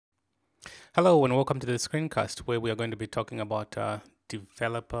Hello and welcome to the screencast where we are going to be talking about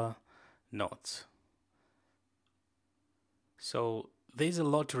developer notes. So there's a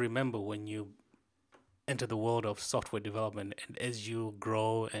lot to remember when you enter the world of software development, and as you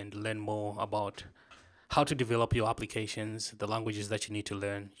grow and learn more about how to develop your applications, the languages that you need to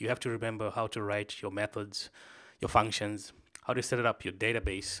learn, you have to remember how to write your methods, your functions, how to set up your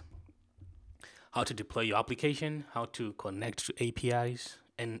database, how to deploy your application, how to connect to APIs,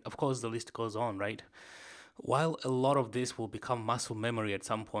 and of course the list goes on, right? While a lot of this will become muscle memory at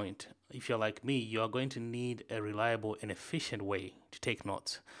some point, if you're like me, you are going to need a reliable and efficient way to take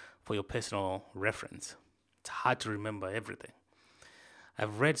notes for your personal reference. It's hard to remember everything.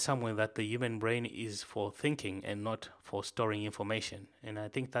 I've read somewhere that the human brain is for thinking and not for storing information, and I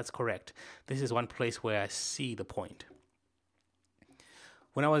think that's correct. This is one place where I see the point.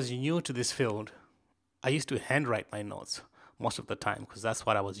 When I was new to this field, I used to handwrite my notes most of the time because that's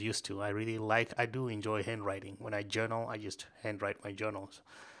what I was used to. I do enjoy handwriting. When I journal, I just handwrite my journals.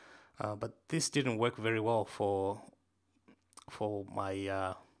 But this didn't work very well for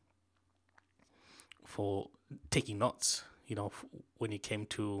my for taking notes. When it came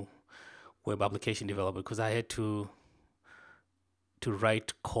to web application development, because I had to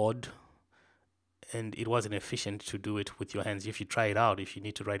write code, and it wasn't efficient to do it with your hands. If you try it out, if you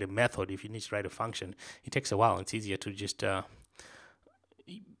need to write a method, if you need to write a function, it takes a while. It's easier to just do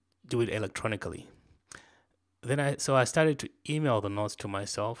it electronically. So I started to email the notes to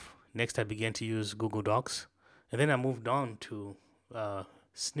myself. Next, I began to use Google Docs, and then I moved on to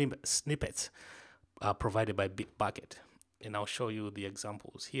snippets provided by Bitbucket, and I'll show you the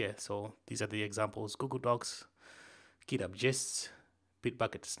examples here. So these are the examples: Google Docs, GitHub Gists,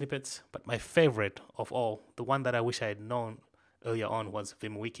 Bitbucket snippets. But my favorite of all, the one that I wish I had known earlier on, was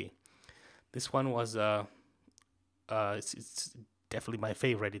VimWiki. This one was it's definitely my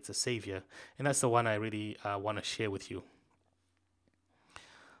favorite. It's a savior, and that's the one I really want to share with you.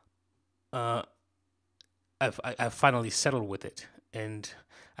 I've finally settled with it, and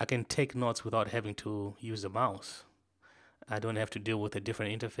I can take notes without having to use a mouse. I don't have to deal with a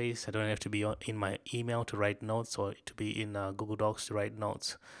different interface. I don't have to be in my email to write notes or to be in Google Docs to write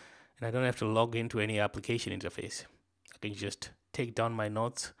notes, and I don't have to log into any application interface. I can just take down my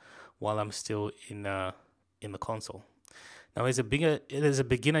notes while I'm still in the console. Now, as a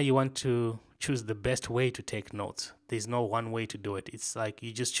beginner, you want to choose the best way to take notes. There's no one way to do it. It's like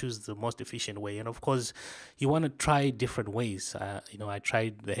you just choose the most efficient way, and of course, you want to try different ways. I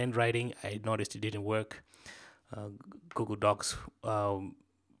tried the handwriting. I noticed it didn't work. Google Docs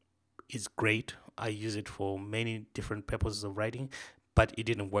is great. I use it for many different purposes of writing, but it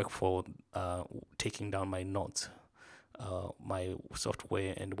didn't work for taking down my notes, my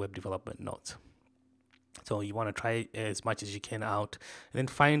software and web development notes. So you want to try as much as you can out, and then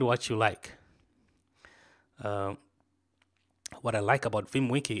find what you like. What I like about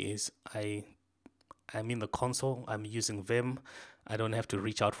VimWiki is I'm in the console. I'm using Vim. I don't have to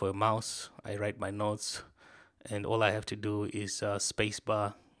reach out for a mouse. I write my notes, and all I have to do is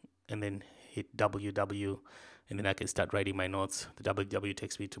spacebar, and then hit WW, and then I can start writing my notes. The WW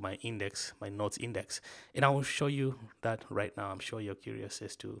takes me to my index, my notes index, and I will show you that right now. I'm sure you're curious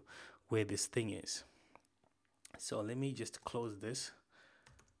as to where this thing is. So let me just close this.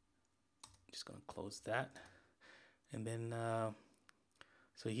 I'm just gonna close that, and then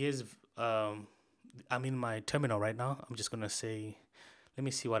so here's I'm in my terminal right now. I'm just gonna say, let me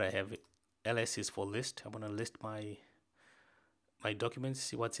see what I have. LS is for list. I'm gonna list my documents,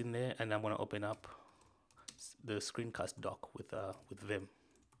 see what's in there, and I'm gonna open up the screencast doc with Vim.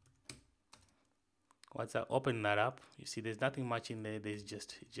 Once I open that up, you see there's nothing much in there. It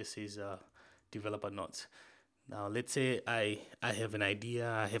just says developer notes. Now let's say I have an idea.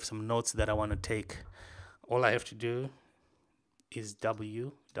 I have some notes that I want to take. All I have to do is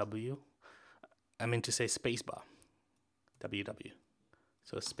WW. I mean to say spacebar. WW.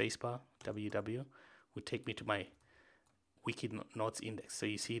 So spacebar WW would take me to my wiki notes index. So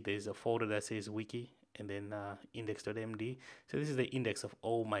you see there's a folder that says wiki and then index.md. So this is the index of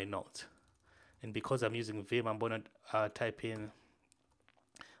all my notes. And because I'm using Vim, I'm going to type in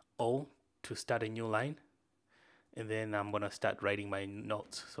O to start a new line. And then I'm going to start writing my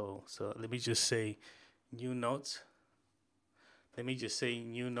notes. So let me just say new notes. Let me just say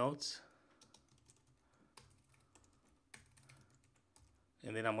new notes.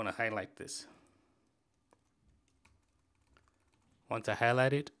 And then I'm going to highlight this. Once I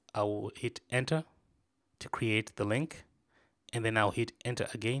highlight it, I will hit enter to create the link. And then I'll hit enter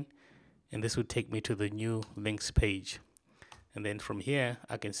again. And this will take me to the new links page. And then from here,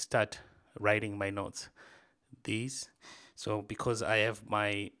 I can start writing my notes. So because I have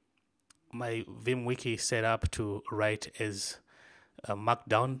my my VimWiki set up to write as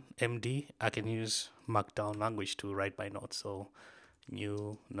Markdown MD, I can use Markdown language to write my notes. So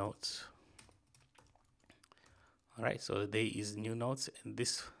new notes. All right, so there is new notes, and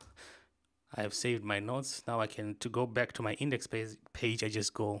this I have saved my notes. Now I can, to go back to my index page, I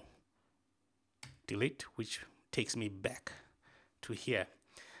just go delete, which takes me back to here.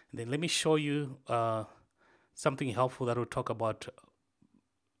 And then let me show you something helpful that will talk about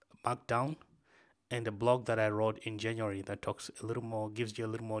Markdown, and a blog that I wrote in January that talks a little more, gives you a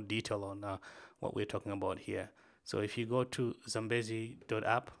little more detail on what we're talking about here. So if you go to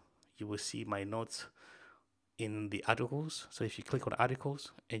zambezi.app, you will see my notes in the articles. So if you click on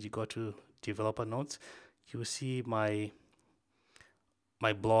articles and you go to developer notes, you will see my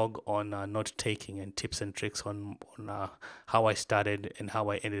blog on note taking and tips and tricks on how I started and how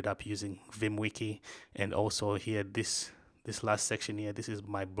I ended up using VimWiki. And also here, this last section here, this is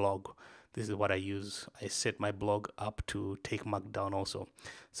my blog. This is what I use. I set my blog up to take Markdown also.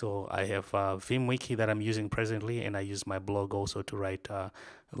 So I have VimWiki that I'm using presently, and I use my blog also to write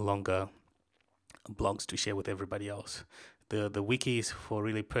longer blogs to share with everybody else. The wiki is for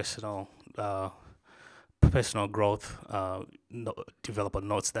really personal growth, developer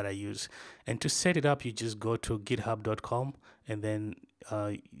notes that I use. And to set it up, you just go to github.com, and then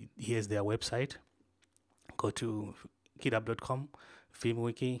here's their website. Go to github.com,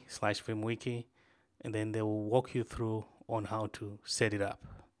 VimWiki/VimWiki, and then they will walk you through on how to set it up.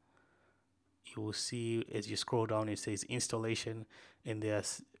 You will see as you scroll down, it says installation, and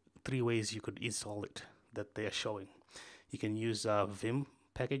there's 3 ways you could install it that they are showing. You can use Vim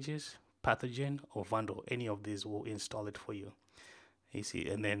packages, Pathogen, or Vandal. Any of these will install it for you. You see,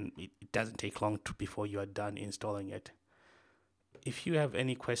 and then it doesn't take long before you are done installing it. If you have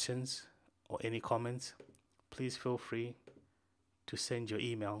any questions or any comments, please feel free to send your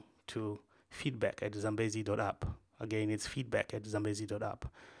email to feedback@zambezi.app. Again, it's feedback@zambezi.app.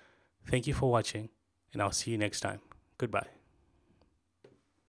 Thank you for watching, and I'll see you next time. Goodbye.